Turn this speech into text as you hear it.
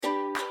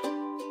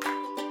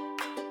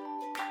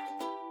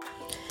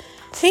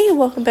Hey,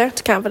 welcome back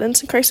to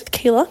Confidence in Christ with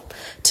Kayla.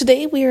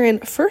 Today we are in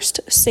 1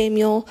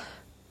 Samuel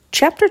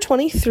chapter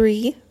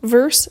 23,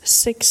 verse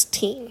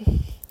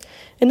 16.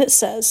 And it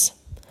says,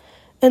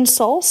 "And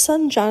Saul's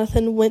son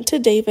Jonathan went to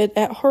David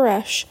at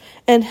Horesh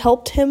and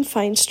helped him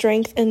find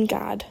strength in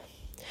God."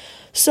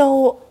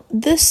 So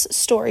this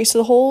story,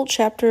 the whole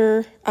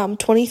chapter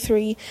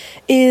 23,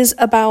 is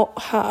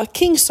about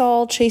King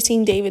Saul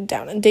chasing David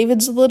down. And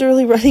David's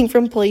literally running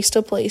from place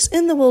to place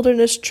in the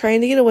wilderness,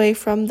 trying to get away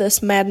from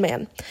this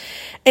madman.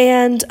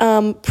 And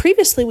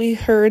previously we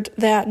heard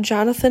that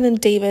Jonathan and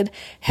David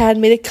had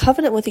made a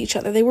covenant with each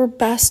other. They were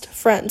best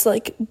friends,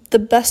 like the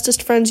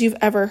bestest friends you've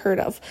ever heard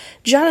of.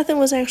 Jonathan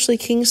was actually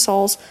King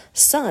Saul's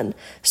son.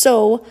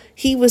 So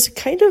he was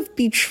kind of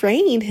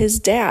betraying his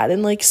dad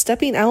and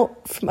stepping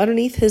out from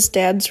underneath his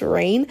dad's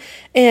reign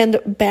and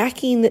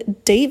backing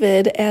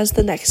David as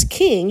the next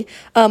king.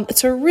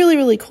 It's a really,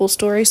 really cool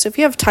story. So if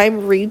you have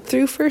time, read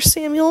through 1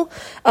 Samuel.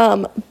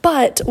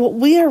 But what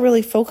we are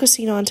really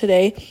focusing on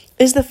today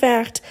is the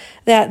fact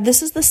that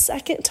this is the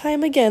second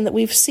time again that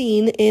we've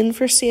seen in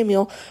 1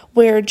 Samuel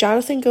where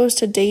Jonathan goes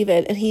to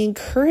David and he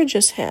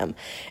encourages him.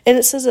 And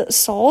it says that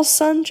Saul's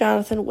son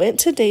Jonathan went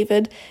to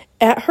David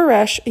at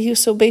Horesh.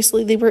 So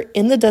basically they were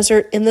in the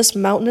desert in this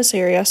mountainous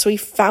area. So he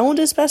found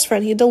his best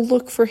friend. He had to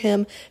look for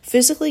him,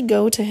 physically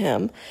go to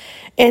him,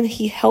 and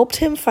he helped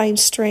him find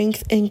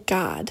strength in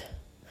God.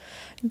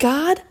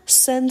 God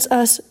sends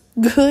us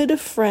good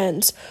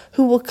friends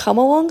who will come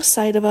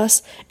alongside of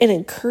us and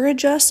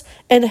encourage us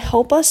and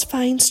help us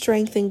find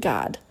strength in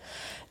God.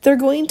 They're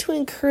going to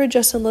encourage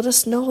us and let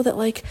us know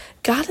that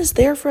God is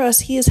there for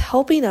us. He is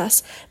helping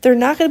us. They're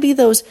not going to be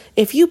those,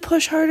 if you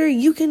push harder,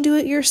 you can do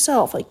it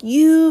yourself.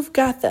 You've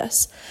got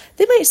this.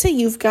 They might say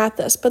you've got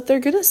this, but they're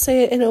going to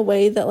say it in a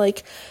way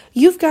that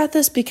you've got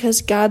this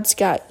because God's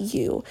got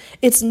you.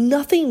 It's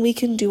nothing we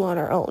can do on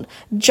our own.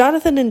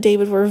 Jonathan and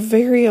David were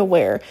very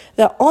aware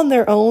that on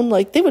their own,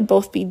 they would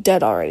both be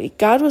dead already.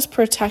 God was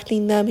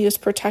protecting them. He was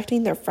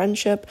protecting their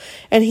friendship,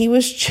 and he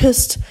was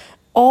just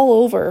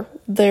all over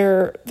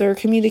their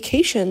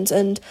communications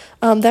and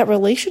that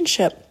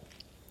relationship.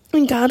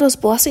 And God was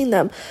blessing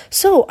them.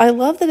 So I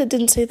love that it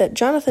didn't say that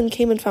Jonathan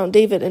came and found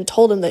David and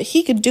told him that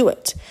he could do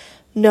it.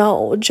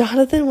 No,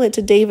 Jonathan went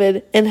to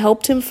David and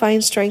helped him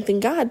find strength in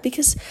God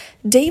because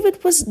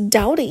David was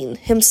doubting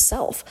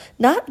himself,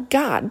 not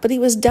God, but he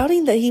was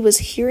doubting that he was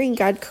hearing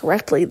God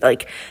correctly.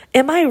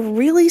 Am I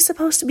really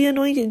supposed to be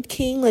anointed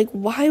king?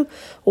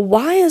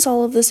 Why is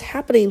all of this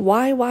happening?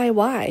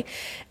 Why?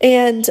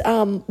 And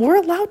we're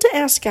allowed to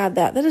ask God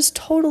that. That is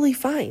totally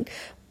fine.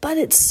 But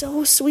it's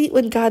so sweet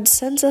when God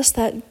sends us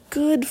that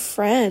good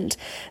friend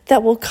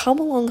that will come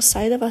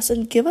alongside of us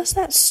and give us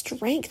that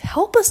strength,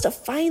 help us to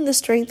find the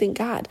strength in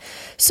God.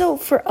 So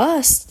for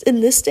us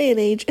in this day and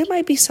age, it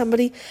might be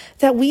somebody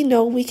that we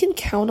know we can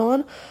count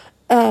on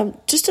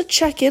just to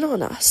check in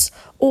on us,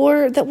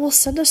 or that will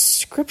send us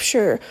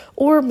scripture,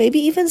 or maybe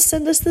even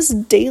send us this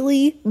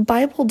daily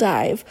Bible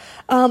dive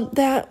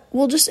that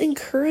will just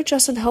encourage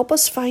us and help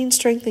us find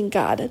strength in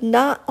God,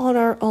 not on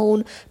our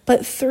own,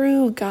 but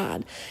through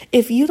God.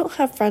 If you don't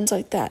have friends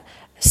like that,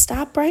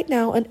 stop right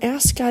now and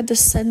ask God to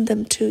send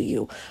them to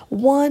you.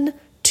 1,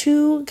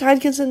 2,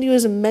 God can send you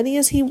as many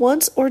as he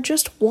wants, or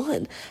just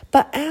one,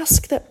 but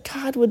ask that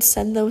God would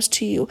send those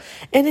to you.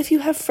 And if you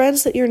have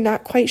friends that you're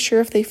not quite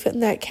sure if they fit in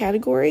that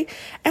category,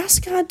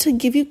 ask God to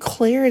give you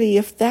clarity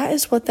if that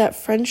is what that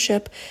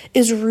friendship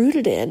is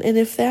rooted in, and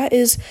if that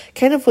is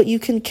kind of what you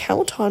can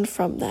count on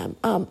from them.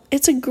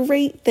 It's a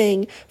great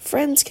thing.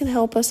 Friends can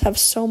help us have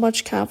so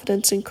much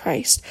confidence in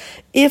Christ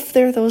if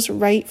they're those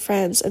right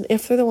friends, and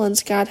if they're the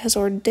ones God has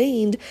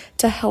ordained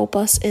to help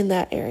us in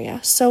that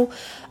area. So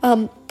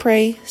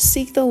pray,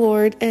 seek the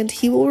Lord, and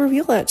he will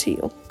reveal that to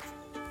you.